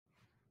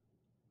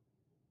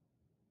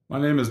My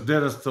name is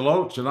Dennis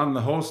DeLoach, and I'm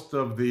the host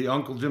of the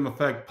Uncle Jim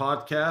Effect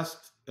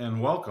podcast. And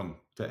welcome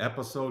to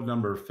episode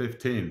number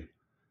 15.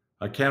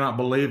 I cannot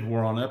believe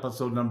we're on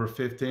episode number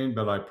 15,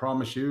 but I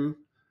promise you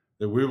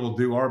that we will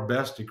do our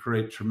best to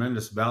create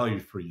tremendous value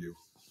for you.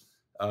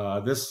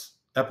 This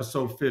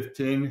episode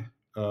 15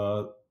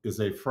 is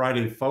a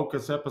Friday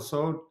Focus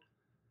episode,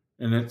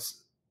 and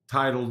it's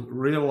titled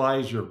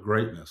Realize Your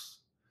Greatness.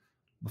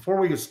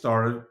 Before we get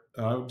started,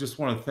 I just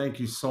want to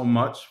thank you so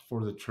much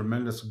for the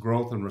tremendous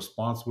growth and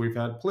response we've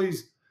had.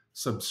 Please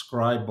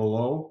subscribe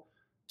below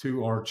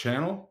to our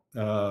channel.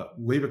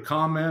 Leave a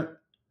comment,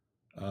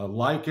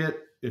 like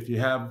it. If you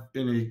have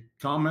any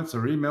comments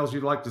or emails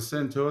you'd like to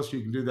send to us,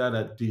 you can do that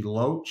at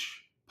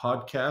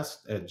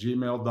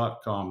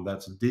deloachpodcast@gmail.com.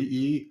 That's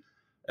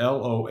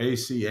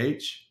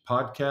DELOACH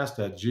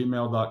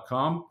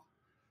podcast@gmail.com.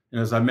 And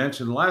as I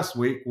mentioned last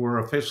week, we're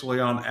officially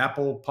on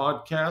Apple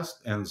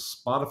Podcast and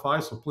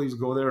Spotify. So please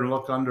go there and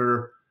look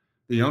under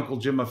the Uncle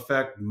Jim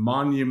Effect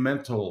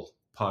Monumental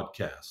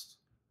Podcast.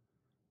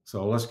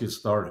 So let's get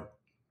started.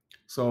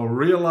 So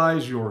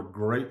realize your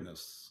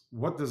greatness.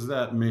 What does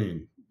that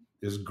mean?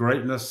 Is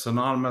greatness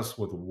synonymous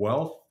with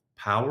wealth,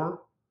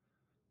 power?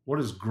 What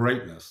is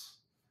greatness?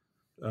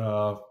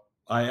 I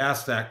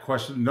asked that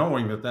question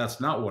knowing that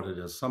that's not what it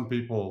is. Some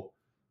people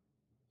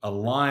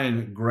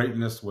align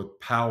greatness with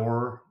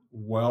power,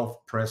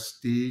 wealth,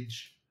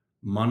 prestige,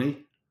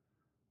 money.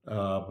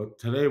 But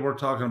today we're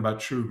talking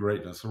about true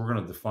greatness. So we're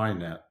going to define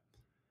that.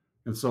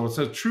 And so it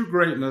says true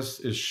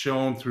greatness is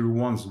shown through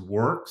one's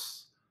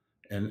works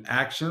and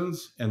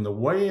actions and the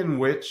way in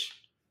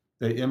which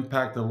they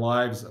impact the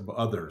lives of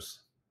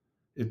others.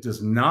 It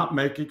does not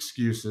make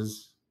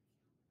excuses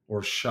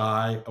or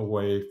shy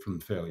away from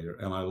failure.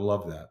 And I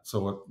love that.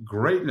 So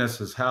greatness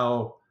is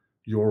how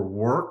your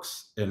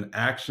works and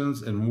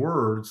actions and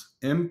words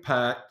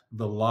impact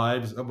the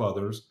lives of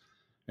others,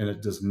 and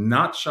it does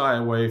not shy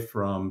away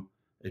from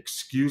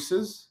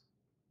excuses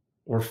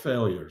or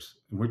failures.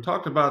 And we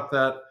talked about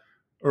that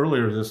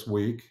earlier this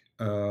week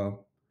on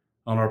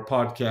our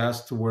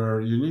podcast, to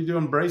where you need to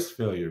embrace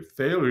failure.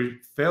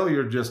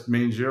 Failure just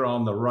means you're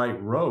on the right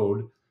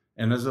road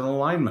and is an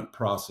alignment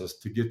process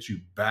to get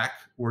you back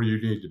where you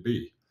need to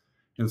be.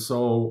 And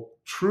so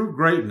true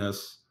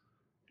greatness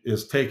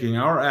is taking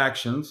our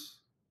actions,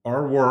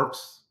 our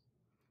works,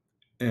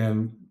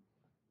 and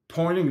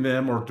pointing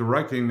them or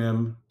directing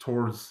them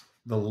towards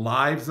the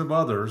lives of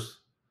others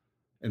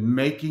and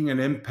making an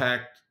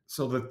impact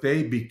so that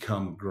they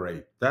become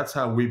great. That's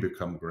how we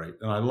become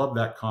great. And I love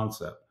that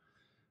concept.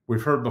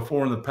 We've heard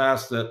before in the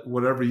past that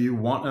whatever you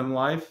want in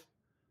life,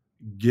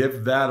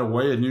 give that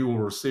away and you will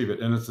receive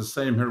it. And it's the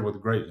same here with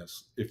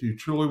greatness. If you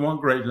truly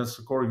want greatness,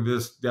 according to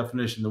this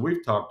definition that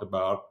we've talked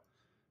about,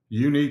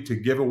 you need to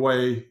give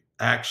away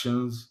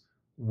actions,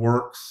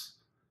 works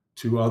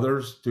to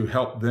others to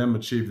help them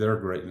achieve their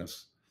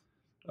greatness.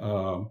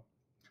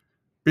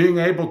 Being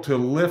able to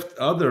lift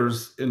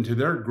others into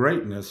their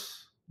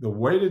greatness, the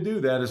way to do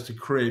that is to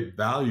create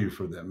value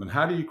for them. And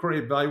how do you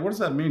create value? What does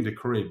that mean to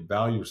create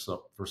value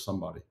for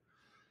somebody?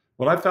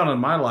 What I found in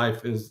my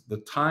life is the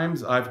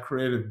times I've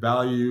created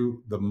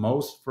value the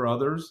most for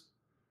others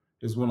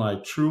is when I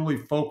truly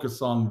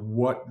focus on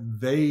what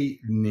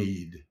they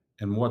need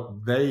and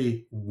what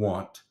they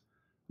want,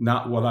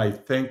 not what I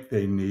think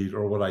they need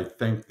or what I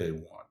think they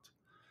want.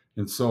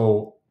 And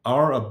so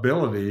our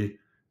ability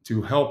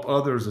to help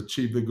others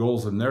achieve the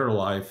goals in their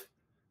life,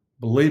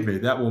 believe me,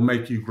 that will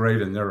make you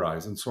great in their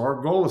eyes. And so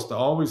our goal is to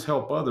always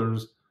help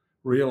others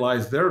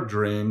realize their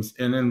dreams.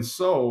 And in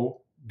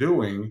so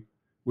doing,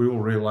 we will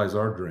realize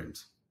our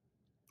dreams.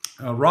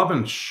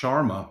 Robin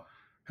Sharma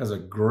has a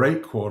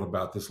great quote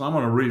about this. I'm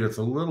going to read it. It's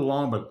a little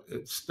long, but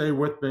stay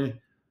with me.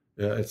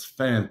 It's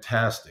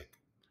fantastic.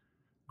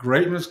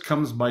 Greatness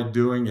comes by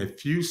doing a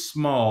few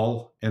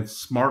small and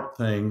smart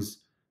things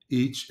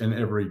each and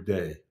every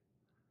day.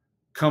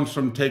 Comes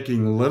from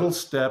taking little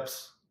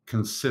steps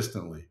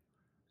consistently.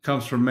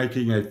 Comes from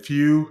making a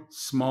few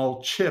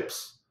small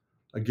chips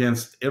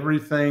against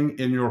everything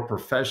in your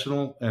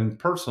professional and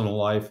personal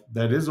life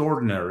that is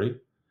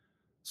ordinary,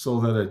 so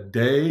that a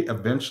day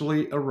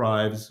eventually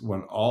arrives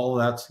when all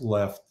that's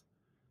left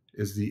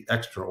is the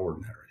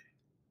extraordinary.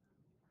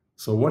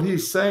 So what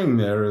he's saying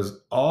there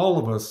is all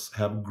of us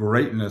have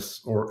greatness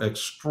or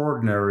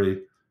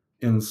extraordinary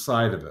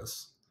inside of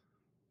us.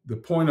 The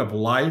point of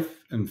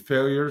life and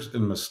failures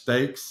and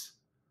mistakes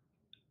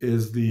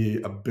is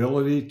the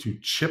ability to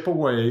chip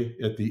away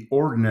at the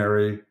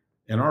ordinary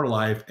in our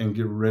life and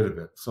get rid of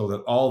it so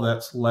that all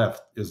that's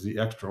left is the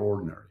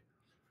extraordinary.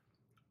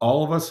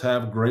 All of us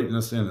have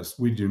greatness in us.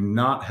 We do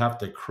not have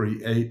to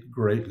create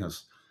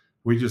greatness.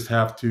 We just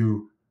have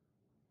to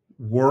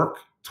work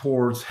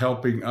towards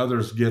helping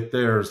others get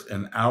theirs,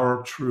 and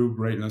our true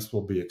greatness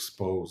will be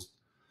exposed.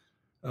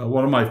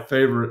 One of my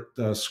favorite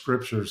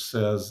scriptures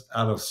says,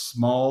 out of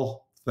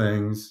small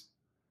things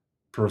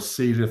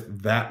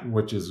proceedeth that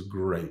which is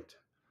great.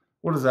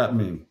 What does that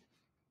mean?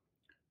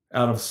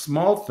 Out of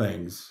small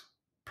things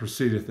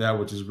proceedeth that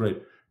which is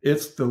great.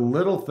 It's the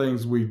little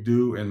things we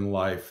do in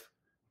life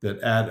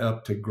that add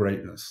up to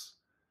greatness.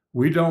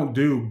 We don't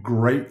do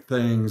great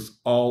things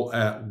all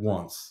at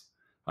once.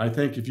 I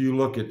think if you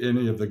look at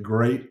any of the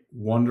great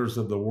wonders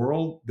of the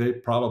world, they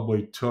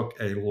probably took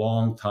a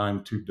long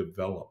time to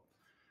develop.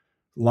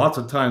 Lots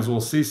of times we'll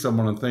see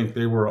someone and think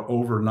they were an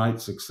overnight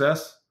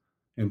success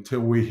until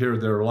we hear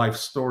their life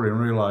story and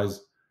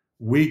realize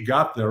we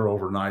got there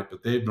overnight,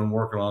 but they've been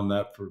working on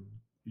that for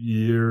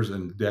years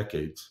and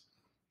decades.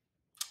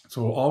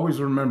 So always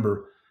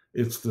remember,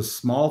 it's the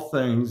small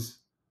things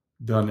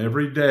done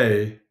every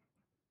day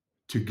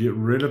to get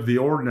rid of the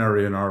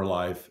ordinary in our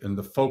life and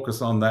to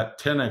focus on that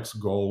 10x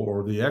goal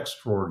or the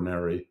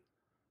extraordinary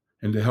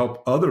and to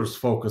help others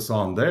focus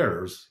on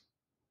theirs.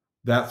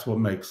 That's what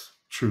makes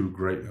true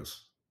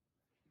greatness.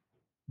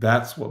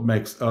 That's what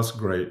makes us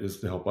great, is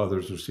to help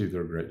others receive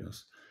their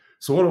greatness.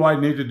 So what do I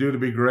need to do to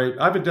be great?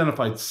 I've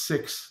identified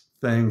 6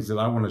 things that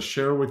I want to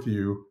share with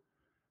you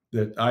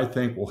that I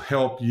think will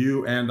help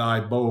you and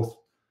I both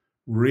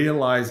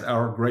realize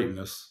our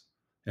greatness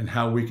and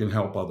how we can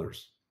help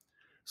others.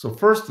 So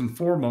first and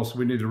foremost,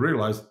 we need to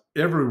realize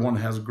everyone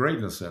has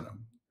greatness in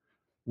them.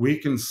 We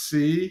can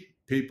see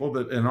people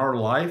that in our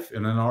life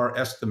and in our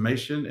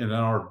estimation and in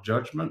our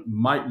judgment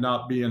might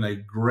not be in a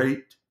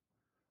great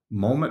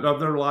moment of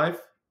their life,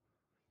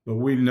 but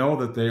we know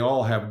that they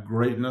all have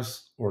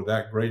greatness or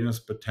that greatness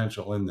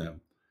potential in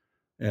them.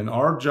 And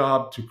our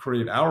job to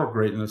create our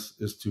greatness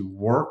is to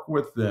work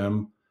with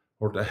them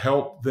or to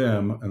help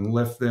them and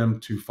lift them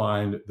to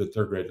find that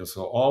their greatness.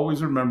 So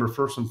always remember,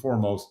 first and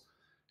foremost,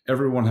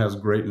 everyone has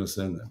greatness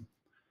in them.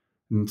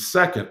 And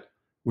second,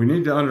 we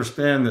need to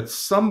understand that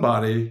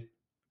somebody,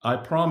 I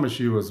promise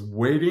you, is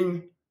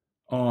waiting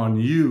on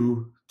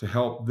you to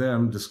help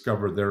them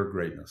discover their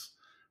greatness.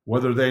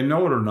 Whether they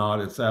know it or not,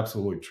 it's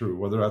absolutely true.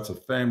 Whether that's a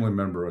family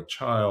member, a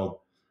child,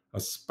 a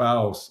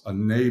spouse, a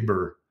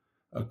neighbor,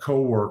 a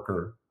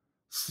coworker,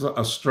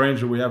 a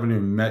stranger we haven't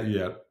even met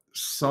yet,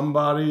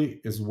 somebody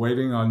is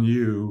waiting on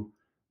you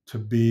to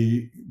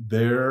be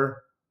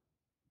their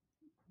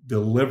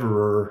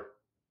deliverer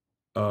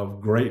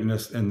of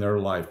greatness in their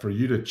life, for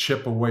you to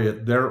chip away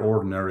at their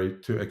ordinary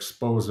to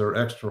expose their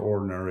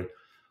extraordinary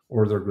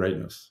or their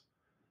greatness.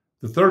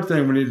 The third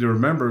thing we need to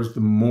remember is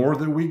the more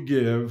that we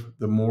give,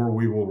 the more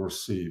we will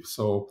receive.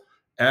 So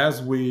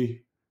as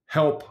we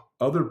help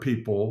other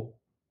people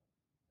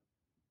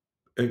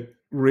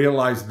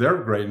realize their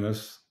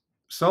greatness,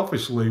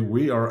 selfishly,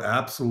 we are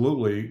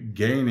absolutely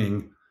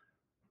gaining.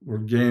 We're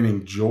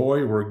gaining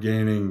joy. We're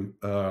gaining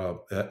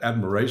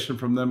admiration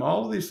from them.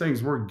 All of these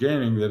things we're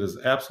gaining that is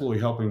absolutely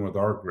helping with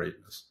our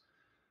greatness.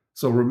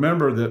 So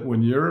remember that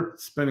when you're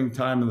spending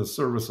time in the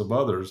service of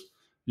others,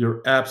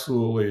 you're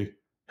absolutely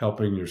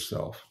helping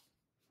yourself.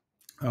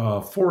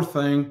 Fourth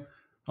thing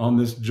on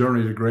this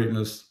journey to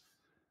greatness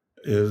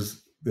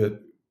is that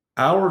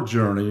our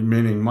journey,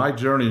 meaning my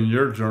journey and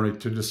your journey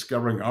to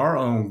discovering our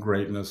own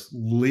greatness,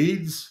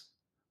 leads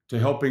to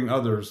helping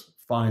others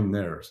find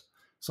theirs.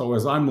 So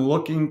as I'm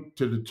looking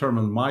to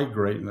determine my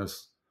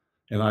greatness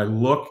and I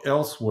look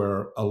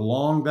elsewhere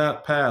along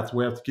that path,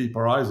 we have to keep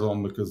our eyes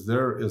on, because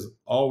there is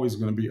always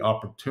going to be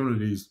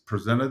opportunities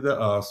presented to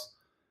us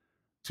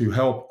to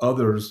help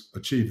others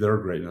achieve their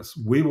greatness.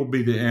 We will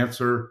be the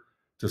answer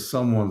to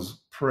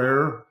someone's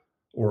prayer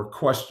or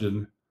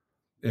question,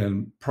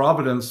 and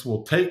providence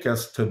will take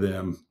us to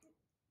them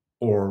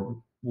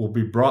or will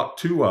be brought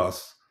to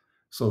us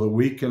so that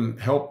we can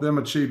help them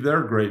achieve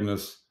their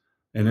greatness.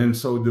 And in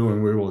so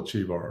doing, we will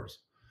achieve ours.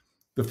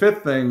 The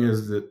fifth thing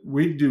is that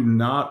we do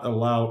not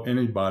allow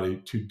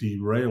anybody to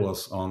derail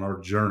us on our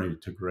journey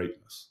to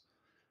greatness.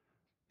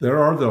 There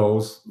are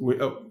those,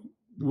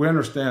 we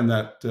understand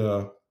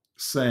that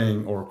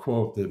saying or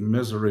quote that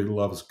misery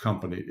loves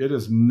company. It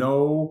is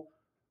nowhere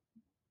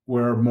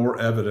more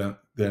evident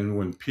than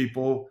when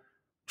people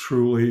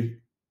truly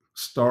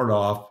start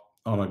off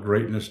on a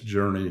greatness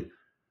journey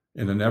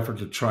in an effort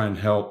to try and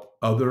help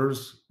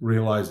others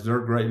realize their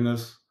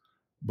greatness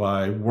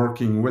by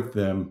working with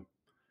them,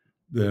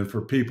 than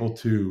for people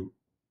to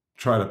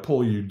try to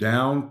pull you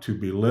down, to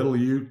belittle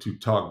you, to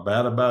talk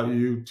bad about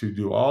you, to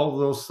do all of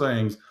those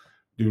things.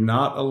 Do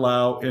not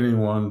allow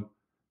anyone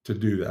to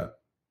do that.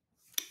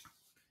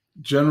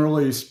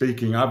 Generally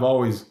speaking, I've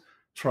always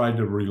tried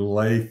to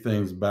relay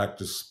things back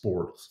to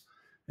sports.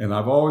 And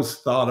I've always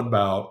thought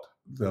about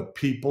the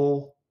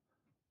people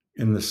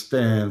in the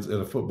stands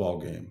at a football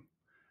game.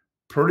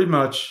 Pretty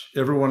much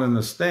everyone in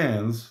the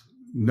stands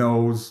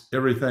knows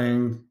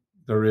everything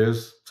there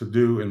is to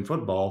do in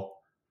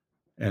football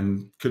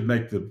and could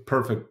make the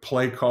perfect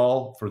play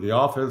call for the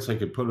offense. They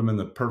could put them in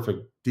the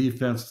perfect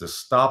defense to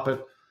stop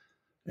it,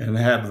 and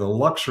have the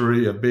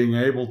luxury of being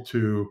able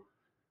to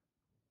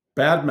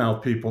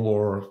badmouth people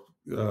or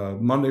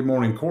Monday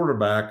morning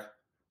quarterback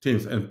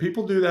teams. And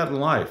people do that in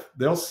life.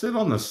 They'll sit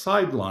on the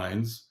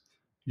sidelines.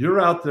 You're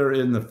out there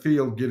in the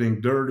field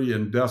getting dirty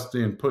and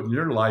dusty and putting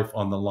your life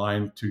on the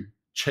line to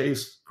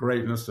chase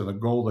greatness and a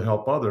goal to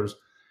help others,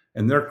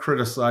 and they're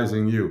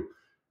criticizing you.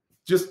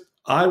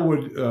 I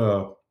would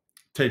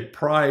take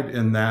pride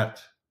in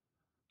that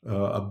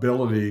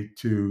ability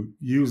to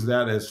use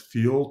that as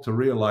fuel to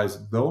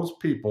realize those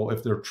people,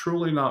 if they're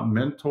truly not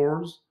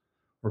mentors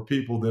or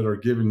people that are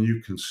giving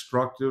you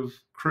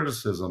constructive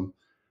criticism,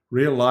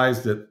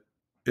 realize that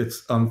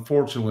it's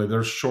unfortunately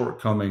their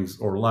shortcomings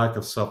or lack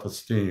of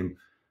self-esteem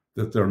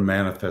that they're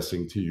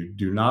manifesting to you.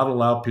 Do not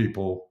allow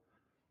people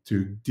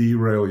to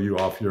derail you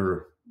off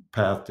your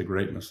path to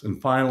greatness.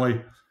 And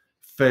finally,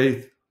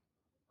 faith,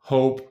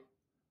 hope,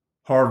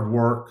 hard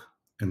work,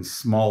 and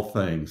small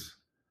things.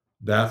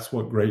 That's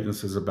what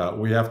greatness is about.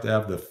 We have to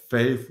have the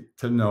faith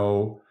to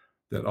know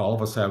that all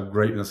of us have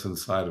greatness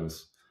inside of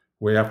us.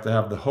 We have to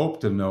have the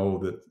hope to know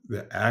that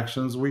the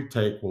actions we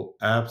take will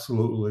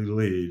absolutely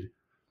lead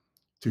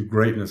to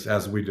greatness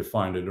as we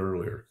defined it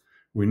earlier.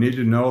 We need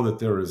to know that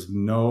there is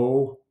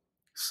no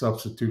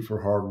substitute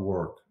for hard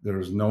work. There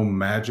is no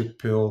magic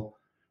pill,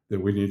 that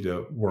we need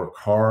to work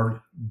hard,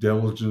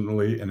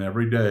 diligently, and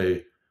every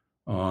day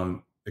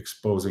on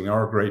exposing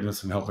our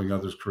greatness and helping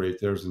others create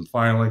theirs. And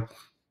finally,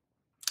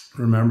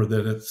 remember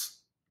that it's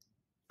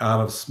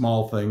out of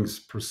small things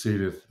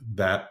proceedeth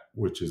that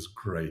which is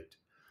great.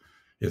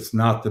 It's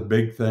not the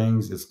big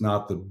things. It's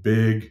not the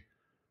big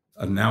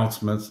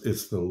announcements.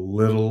 It's the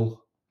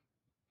little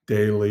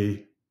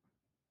daily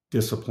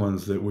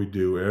disciplines that we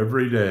do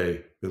every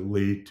day that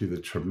lead to the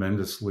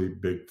tremendously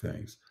big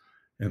things.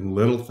 And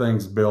little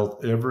things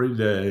built every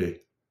day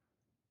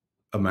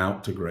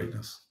amount to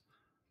greatness.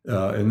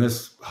 In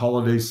this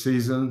holiday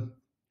season,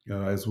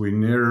 as we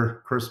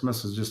near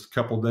Christmas is just a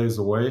couple days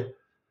away,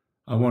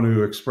 I want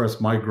to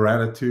express my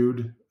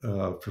gratitude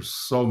for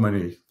so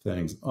many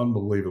things,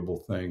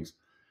 unbelievable things.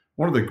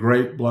 One of the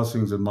great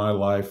blessings in my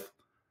life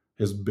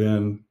has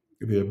been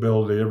the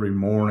ability every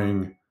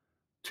morning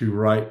to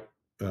write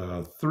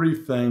 3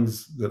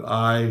 things that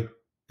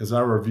as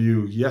I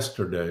review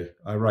yesterday,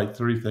 I write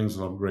 3 things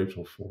that I'm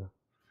grateful for.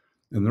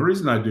 And the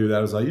reason I do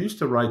that is I used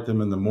to write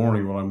them in the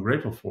morning, what I'm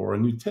grateful for,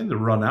 and you tend to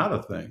run out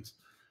of things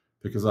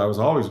because I was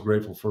always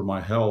grateful for my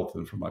health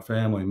and for my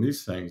family and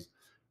these things.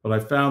 But I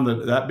found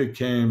that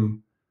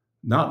became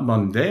not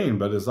mundane,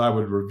 but as I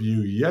would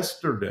review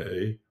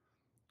yesterday,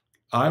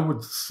 I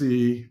would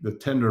see the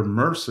tender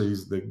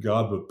mercies that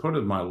God would put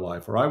in my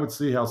life, or I would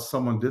see how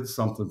someone did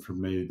something for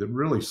me that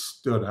really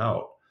stood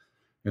out.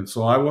 And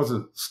so I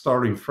wasn't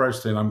starting fresh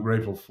saying, I'm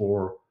grateful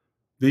for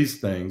these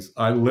things.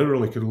 I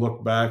literally could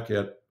look back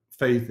at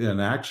faith in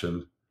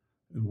action,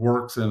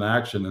 works in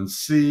action, and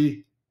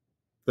see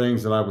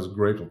things that I was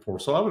grateful for.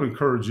 So I would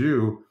encourage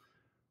you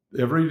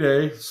every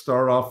day,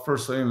 start off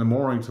first thing in the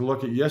morning to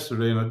look at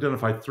yesterday and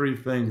identify 3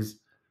 things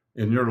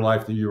in your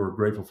life that you were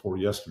grateful for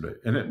yesterday.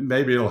 And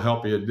maybe it'll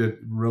help you. It did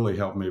really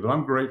help me, but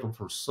I'm grateful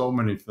for so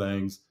many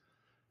things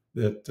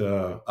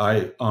that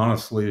I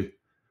honestly,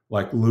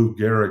 like Lou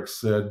Gehrig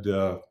said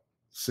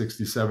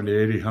 60, 70,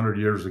 80, 100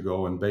 years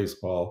ago in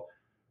baseball,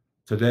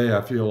 today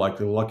I feel like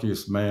the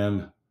luckiest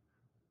man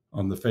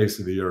on the face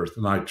of the earth.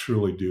 And I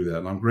truly do that.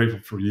 And I'm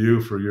grateful for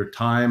you, for your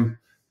time.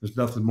 There's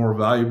nothing more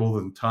valuable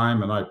than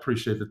time. And I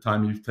appreciate the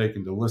time you've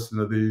taken to listen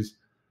to these.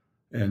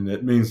 And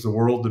it means the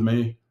world to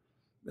me.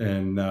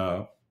 And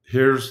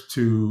here's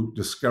to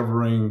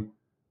discovering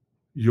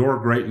your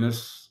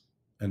greatness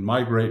and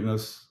my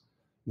greatness,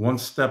 one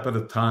step at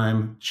a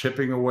time,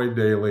 chipping away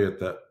daily at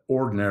the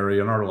ordinary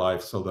in our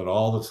life so that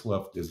all that's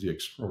left is the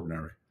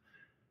extraordinary.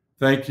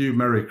 Thank you.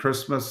 Merry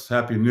Christmas.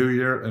 Happy New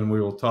Year. And we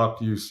will talk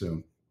to you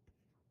soon.